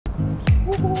So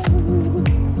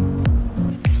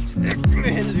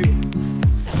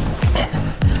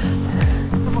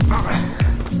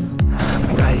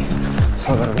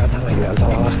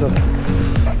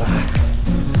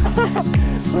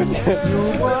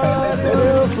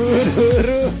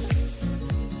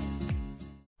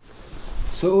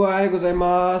आएको चाहिँ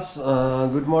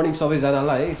good morning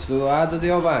सबैजनालाई है। सो आज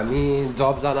चाहिँ अब हामी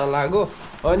जब जान लाग्यो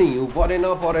अनि हिउँ परेन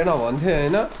भन्थ्यो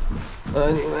होइन,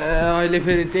 अनि अहिले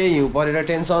फेरि त्यही हिउँ परेर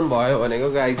टेन्सन भयो भनेको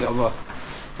गाई चाहिँ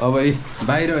अब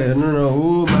बाहिर हेर्नु न,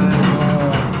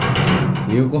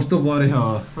 हिउँ कस्तो परेछ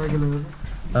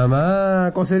आमा,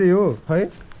 कसरी हो है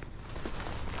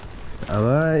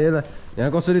आमा,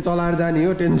 यहाँ कसरी चलाएर जाने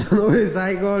हो, टेन्सन हो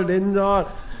साइकल डेन्जर।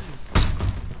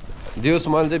 जेस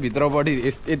मैले चाहिँ भित्रपट्टि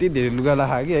यति धेरै लुगा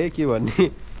लगाएको कि है, के भन्ने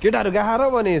केटाहरू गाह्रो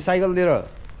भने साइकल लिएर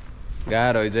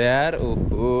गाह्रो हुन्छ यार।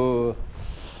 ओहो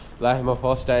लाइफमा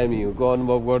फर्स्ट टाइम हिउँको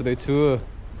अनुभव गर्दैछु,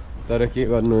 तर के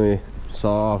गर्नु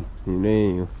सब हिउँनै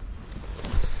हिउँ।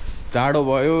 जाडो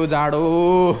भयो, जाडो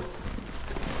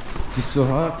चिसो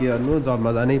छ, के गर्नु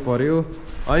जबमा जानै पर्यो।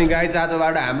 अनि गाई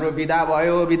चाचोबाट हाम्रो बिदा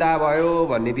भयो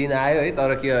भन्ने दिन आयो है,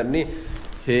 तर के गर्ने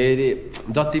फेरि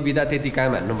जति बिदा त्यति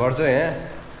काम हान्नुपर्छ यहाँ,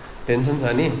 टेन्सन छ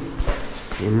नि।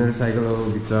 मेरो साइकल अब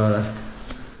बिचरा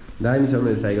दामी छ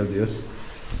मेरो साइकल दियोस्।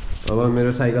 अब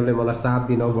मेरो साइकलले मलाई 7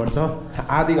 दिन पर्छ,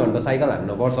 आधी घन्टा साइकल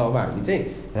हान्नुपर्छ अब हामी चाहिँ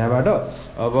यहाँबाट।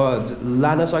 अब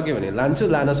लान सक्यो भने लान्छु,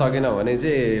 लान सकेन भने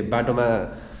चाहिँ बाटोमा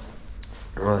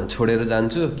छोडेर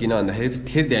जान्छु। किन भन्दाखेरि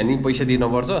फेरि ध्यानी पैसा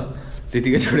दिनुपर्छ,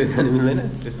 त्यतिकै छोडेर जानु मिल्दैन,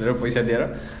 त्यसरी पैसा दिएर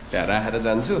त्यहाँ राखेर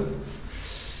जान्छु।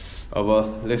 अब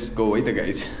लेट्स गो है त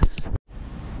गाइज।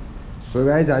 सो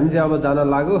गाइज हामी चाहिँ अब जान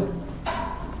लाग्यो।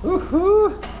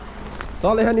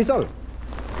 चल यहाँ नि चल।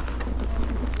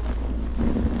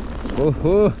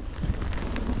 ओहो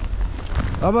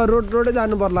अब रोडै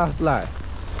जानु पर्ला जस्तो लाग्यो।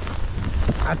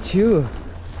 आच्छ्यु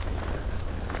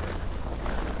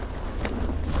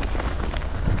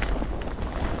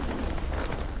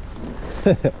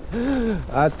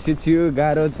आच्छ्यु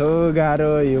गाह्रो छ,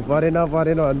 गाह्रो हिउँ परेन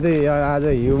भन्दै आज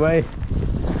हिउँमै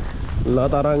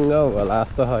लतरङ्ग होला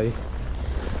जस्तो है।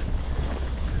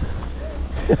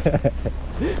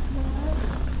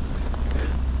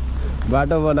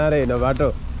 बाटो बनाएर हिँड, बाटो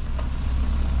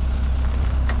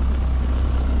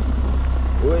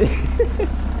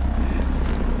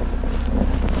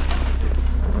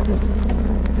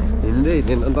हिँड्दै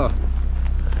हिँड्दैन त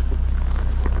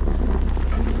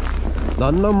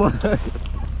धन्न म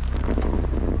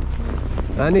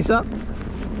हानिस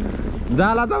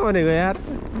जाला त भनेको यार।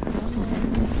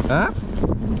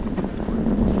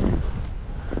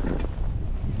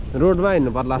 रोडमा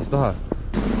हिँड्नु पर्ला जस्तो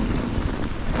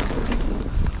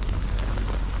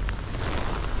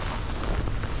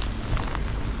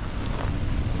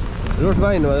रोडमा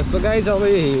हिँड्नु जस्तो गाई छ। अब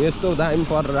यस्तो दामी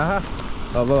परेर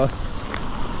अब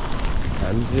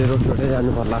हामी चाहिँ रोडै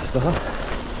जानु पर्ला जस्तो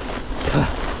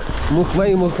मुखमा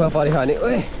पऱ्यो भने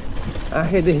ओए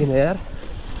आँखै देखिन यार,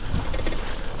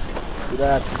 पुरा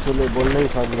चिसोले बोल्नै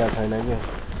सकिरहेको छैन कि।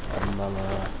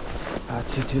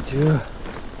 आच्छ्यु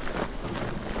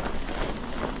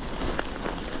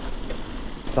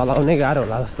चलाउनै गाह्रो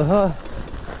होला जस्तो हो।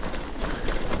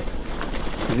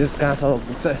 जस कहाँसम्म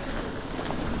पुग्छ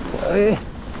ए,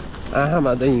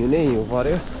 आँखामा त हिउँ नै हिउँ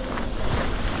पऱ्यो।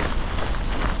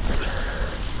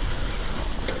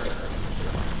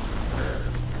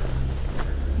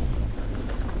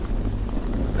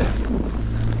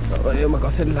 अब योमा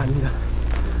कसरी लाने त,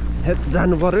 हेत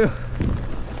जानु पर्यो।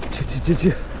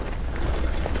 छु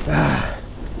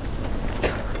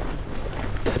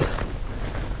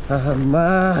आमा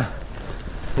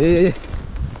ए।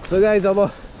 सो गाइज अब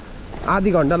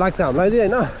आधी घन्टा लाग्छ हामीलाई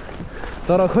चाहिँ होइन,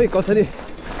 तर खोइ कसरी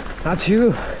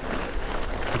आछु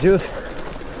जोस्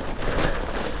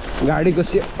गाडीको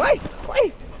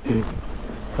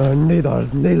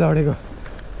धर्दै लडेको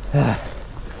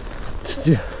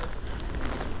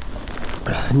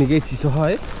निकै चिसो छ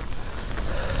है।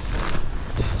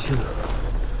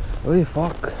 ओए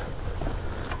fuck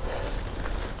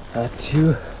आछु।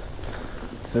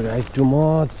 So guys too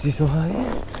much चिसो है,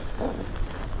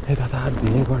 यता त हात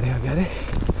धिनै गढ्यो क्या अरे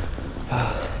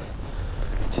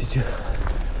चिसो।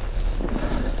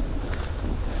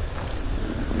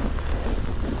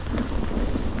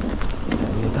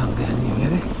 यता आउँदै हाल्ने क्या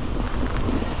अरे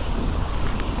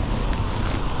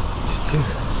चिसो।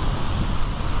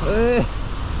 ए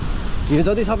यो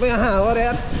जति सबै यहाँ हो अरे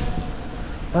यार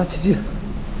चिसो।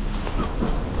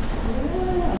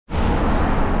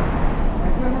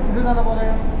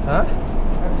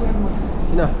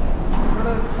 किन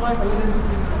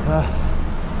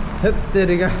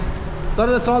हेत्तेरिका, तर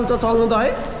चल्नु त है।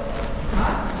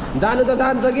 जानु त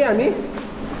जान्छ कि हामी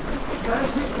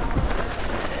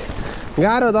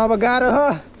गाह्रो त अब गाह्रो हो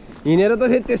हिँडेर त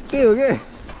फेरि त्यस्तै हो कि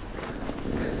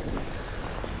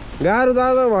गाह्रो त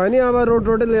अब भयो नि अब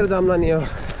रोडै लिएर जाम्ला नि अब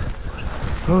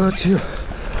छियो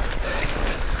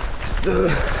यस्तो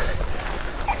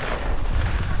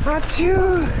आछ्यो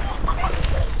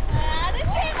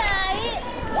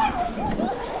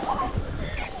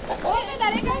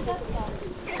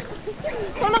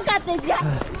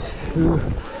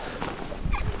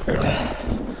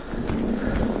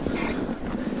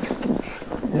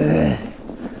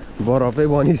बरफै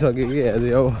बनिसक्यो कि आज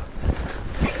अब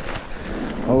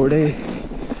औडै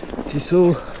चिसो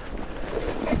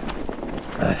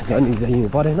जनी चाहिँ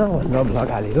परेन भनेर भ्लग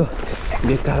हालेको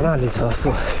बेकारमा हालेछ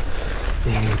जस्तो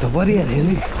त परिहाल्यो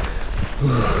नि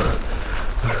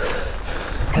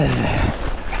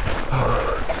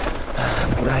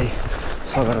पुरै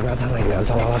सगरमाथामा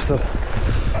हिँड्हाल्छ होला जस्तो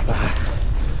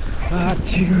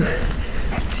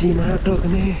सीमा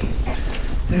टोक्ने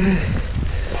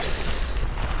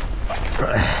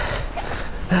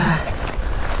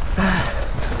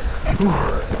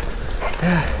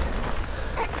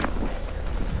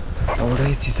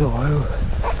औडै चिसो भयो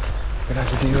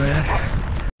केटाकेटी हो यार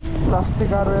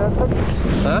प्लास्टिक आरो यार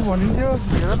भनिन्थ्यो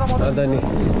अन्त नि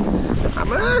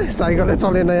आमा साइकलै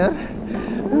चलेन यार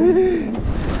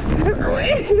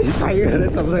साइकलै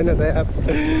चल्दैन त यार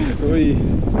उही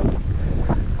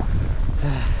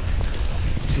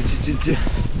छि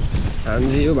हामी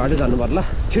चाहिँ यो बाटो जानु पर्ला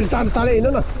छिटो चाँडै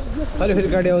हिँड्नु न अहिले फेरि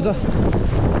गाडी आउँछ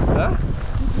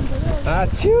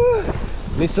आच्छ्यु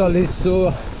निश्चल हिस्सो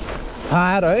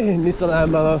फायर है निश्चल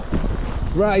आमा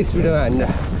पुरा स्पिडमा हानेर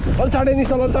अलि चाँडै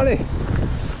निश्चल अलि चाँडै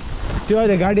त्यो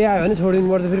अहिले गाडी आयो भने छोडिदिनु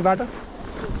पर्छ फेरि बाटो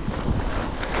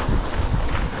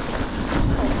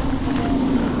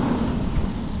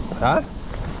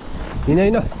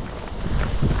हिँड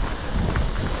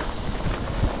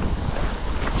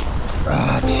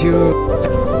आच्छ्यु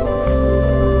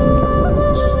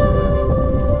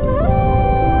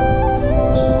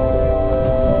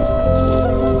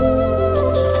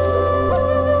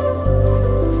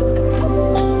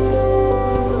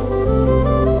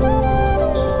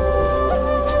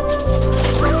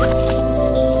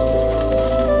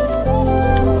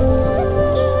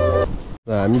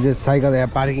हामी चाहिँ साइकल यहाँ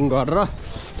पार्किङ गरेर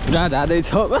पुरा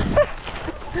जाँदैछौँ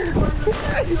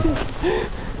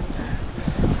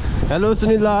हेलो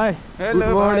सुनिल भाइ गुड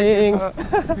मर्निङ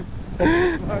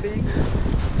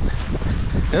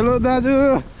हेलो दाजु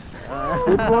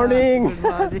गुड मर्निङ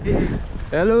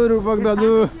हेलो रूपक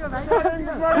दाजु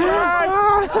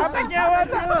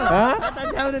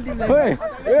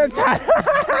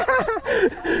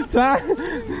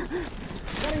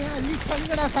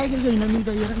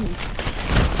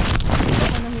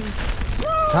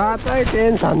छातै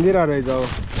टेन्सन दिइरहेको रहेछ हौ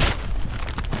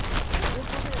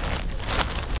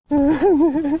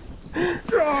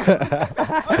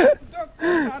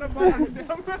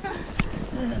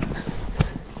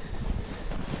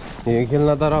हिउँ खेल्न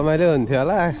त रमाइलो हुन्थ्यो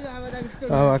होला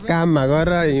अब काममा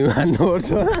गएर हिउँ हान्नुपर्छ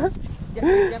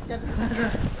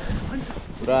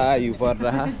पुरा हिउँ परेर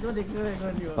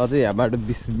अझै यहाँबाट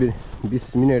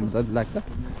 20 मिनट जति लाग्छ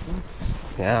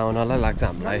यहाँ आउनलाई लाग्छ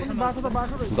हामीलाई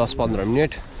 10-15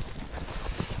 मिनट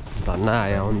धन्न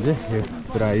आयो आउनु चाहिँ यो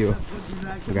पुरा यो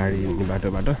गाडी हिँड्ने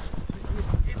बाटोबाट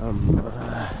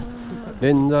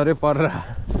डेन्जरै परेर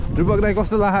रूपक दाइ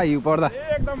कस्तो लाग्यो हिउँ पर्दा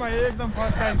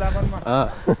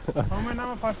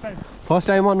फर्स्ट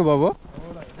टाइम अनुभव हो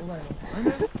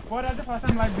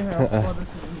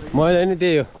मैले नि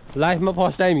त्यही हो लाइफमा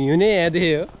फर्स्ट टाइम हिउँ नै यहाँ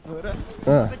देखेँ हो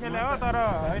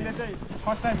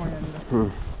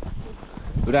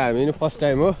पुरा हामी नि फर्स्ट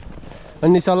टाइम हो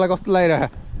अनि निसल्ला कस्तो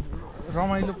लागिरहेको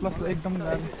रमाइलो प्लस एकदम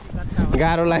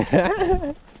गाह्रो लाग्यो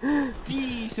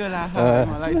चिसो लाग्यो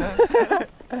मलाई त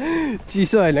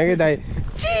चिसो होइन कि दाइ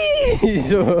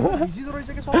चिसो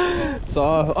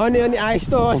अनि आइस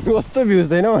त अनि कस्तो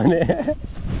भिउज्दैन भने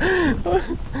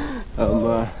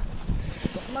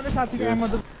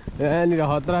यहाँनिर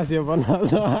खतरा सेप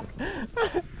बनाउँछ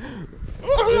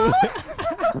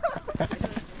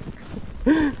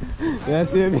यहाँ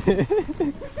सेप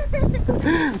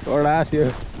कडा सेप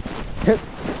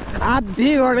आधी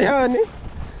गड्यो अनि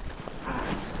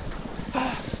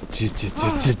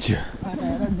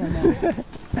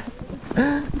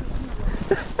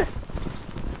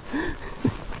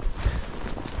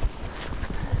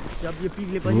जब यो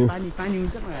पिगले पनि पानी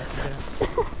हुन्छ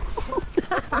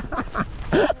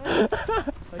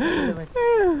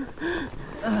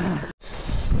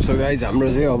सो गाइज हाम्रो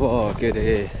चाहिँ अब के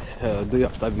अरे 2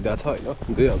 हप्ता बिदा छ होइन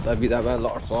 2 हप्ता बिदामा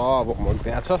लड्छ अब म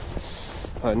त्यहाँ छ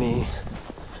अनि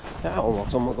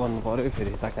होमवर्कसम्म गर्नु पऱ्यो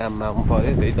फेरि यता काममा आउनु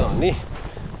पऱ्यो त्यही त हो नि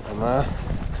आमा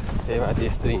त्यही माथि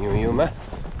यस्तो हिउँमा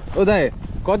ओ दाइ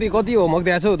कति कति होमवर्क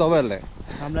दिएको छ हौ तपाईँहरूलाई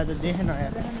हामीलाई त देखेन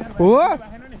हो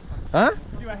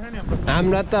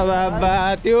हामीलाई त बाबा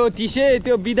त्यो तिसै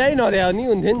त्यो बिदाइ नदियो नि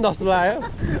हुन्थ्यो नि जस्तो लाग्यो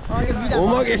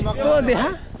होमवर्क यस्तो देखा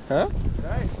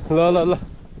ल ल ल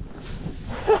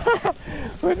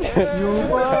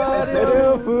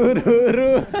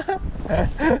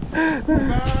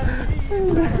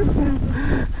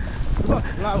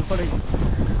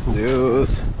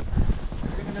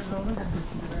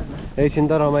एकछिन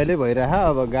त रमाइलो भइरह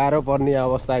अब गाह्रो पर्ने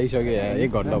अवस्था आइसक्यो यहाँ 1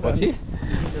 घन्टा पछि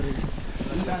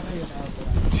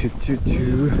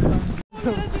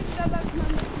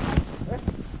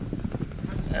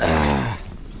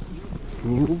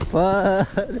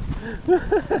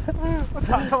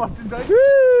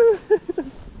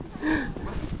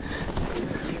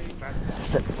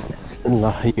ल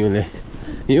हिउँले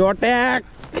यो अट्याक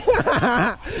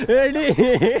रेडी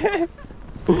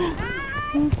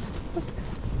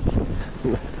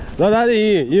ल दाजु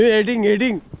यो हेडिङ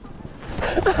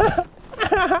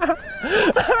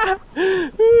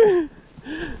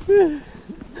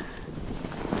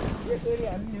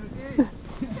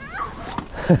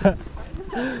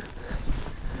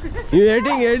यो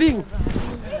हेडिङ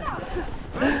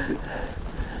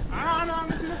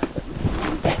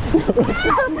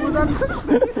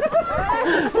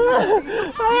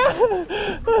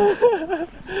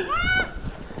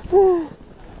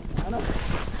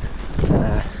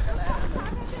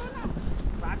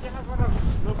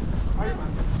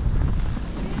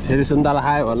फेरि सुन्तला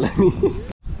खायो भन्ला नि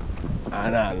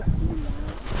आना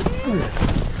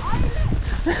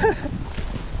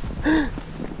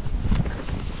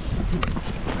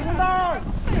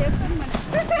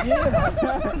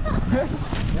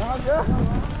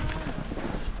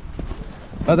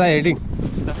कता हेडिङ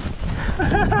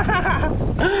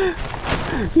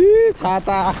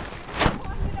छाता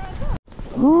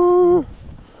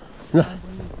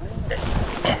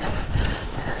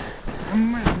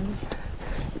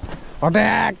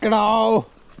अट्याक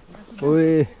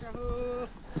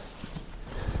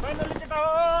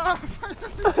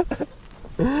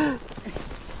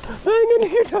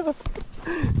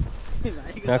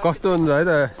कस्तो हुन्छ है त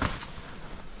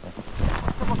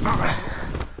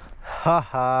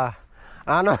हा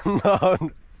आनन्द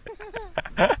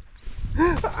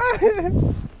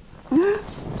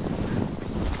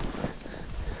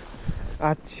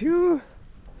आछु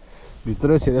भित्र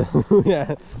छिर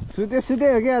सुते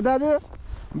हो क्या दाजु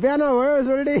बिहान भयो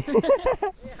सोल्टी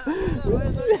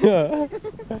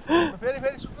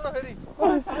फेरि सुत्नु फेरि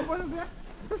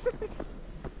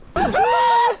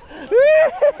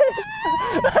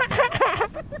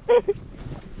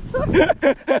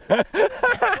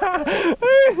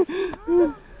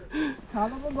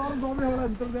खाना पनि गरम जम्यो होला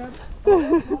भित्र बिहान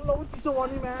चिसो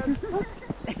गर्ने म्यान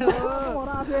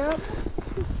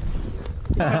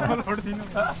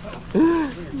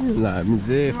ल हामी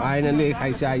चाहिँ फाइनली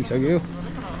आइसक्यो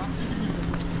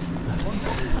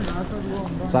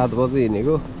 7 बजे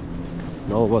हिँडेको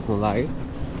 9 बज्नु लाग्यो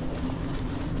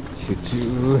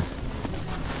छिटो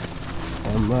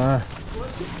आमा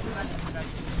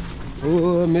ओ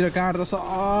मेरो कार त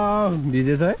सब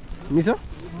भिजेछ है मिसो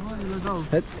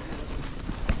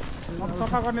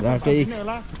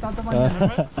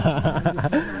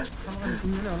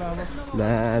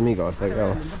दामी घर छ क्या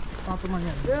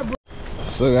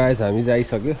सो गाइस हामी चाहिँ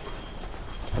आइसक्यो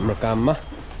हाम्रो काममा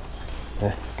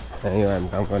यो हामी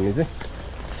काम गर्ने चाहिँ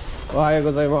आएको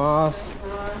चाहिँ बस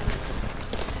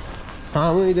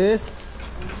सामुई देश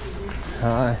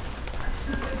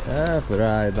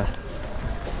पुरा यता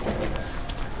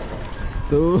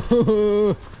यस्तो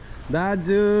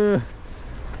दाजु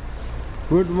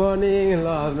गुड मर्निङ ल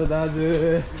हाम्रो दाजु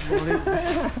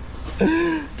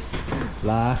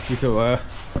ला चिसो भयो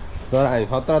तर हामी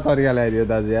खतरा तरिकाले आइदियो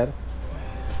दाजु यार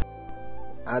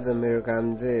आज मेरो काम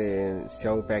चाहिँ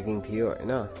स्याउ प्याकिङ थियो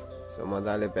होइन सो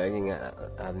मजाले प्याकिङ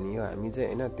हाल्ने हो हामी चाहिँ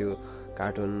होइन त्यो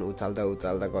कार्टुन उचाल्दा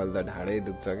कहिले त ढाडै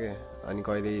दुख्छ क्या अनि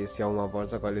कहिले स्याउमा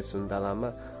पर्छ कहिले सुन्तलामा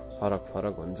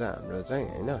फरक हुन्छ हाम्रो चाहिँ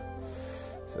होइन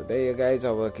सो त्यही गाइज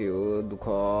अब के हो दुःख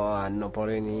हान्नु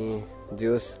पर्यो नि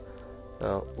जोस्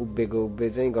उभिएको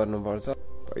चाहिँ गर्नुपर्छ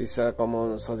पैसा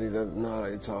कमाउन सजिलो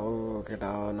नरहेछ हौ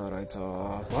केटा नरहेछ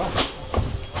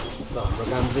हाम्रो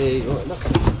काम चाहिँ यही हो होइन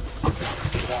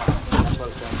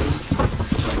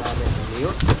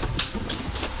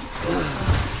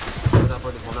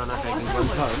यतापट्टि बनाना प्याकिङ पनि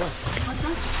छ होइन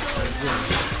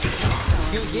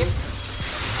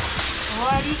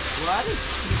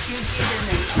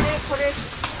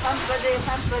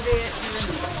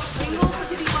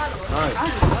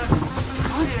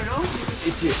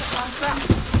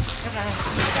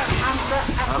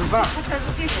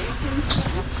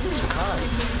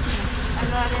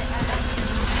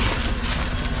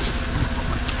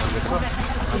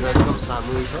एकदम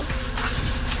सामुई छ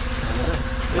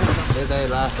यता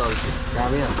लास्ट आउँछ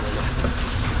कामै हाल्दैन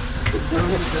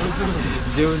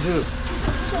जिउजू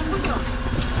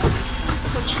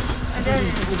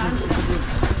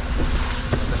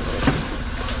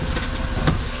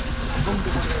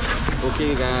ओके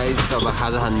गाइस अब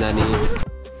खाजा खान जाने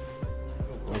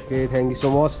okay thank you so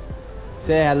much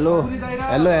say hello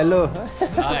hello hello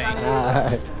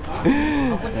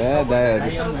ए दाइहरू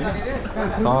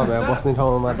सब यहाँ बस्ने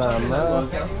ठाउँमा त आम्मा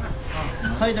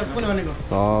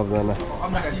सबजना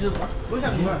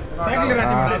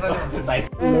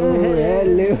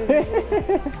hello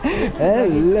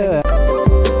hello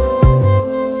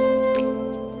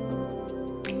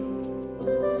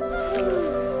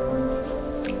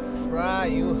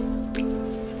you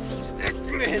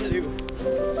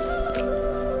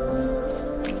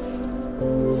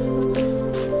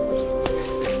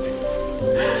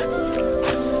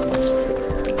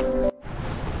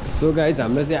so guys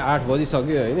हाम्रो चाहिँ 8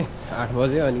 बजिसक्यो होइन 8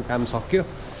 बज्यो अनि काम सक्यो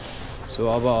सो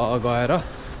अब गएर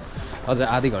अझै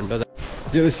आधी घन्टा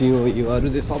त्यो सिउँहरू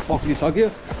चाहिँ सब पक्रिसक्यो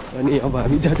अनि अब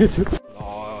हामी जाँदैछु ल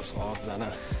सबजना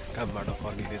कामबाट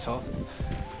फर्किँदैछ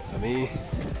हामी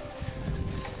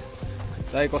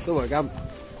दाइ कस्तो भयो काम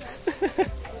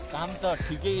काम त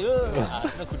ठिकै हो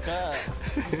हात र खुट्टा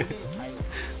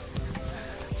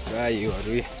पुरा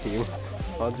हिउँहरू हिउँ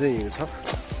अझै हिउँ छ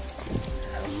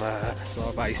आमा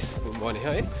सब आइस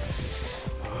बन्यो है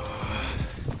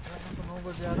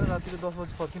रातिको 10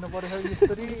 बजी फर्किनु पर्यो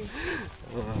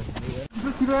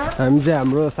हामी चाहिँ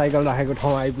हाम्रो साइकल राखेको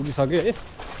ठाउँ आइपुगिसक्यो है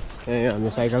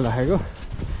हाम्रो साइकल राखेको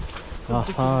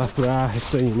पुरा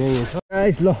यस्तो हिँड्ने छ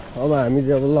गाइस ल अब हामी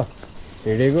चाहिँ अब ल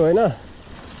हिँडेको होइन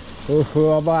ओहो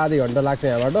अब आधी घन्टा लाग्छ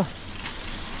यहाँबाट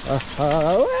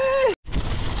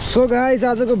सो गाइस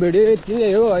आजको भिडियो यति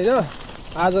नै हो होइन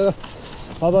आज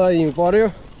अब हिउँ पर्यो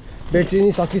ब्याट्री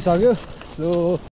नि सकिसक्यो सो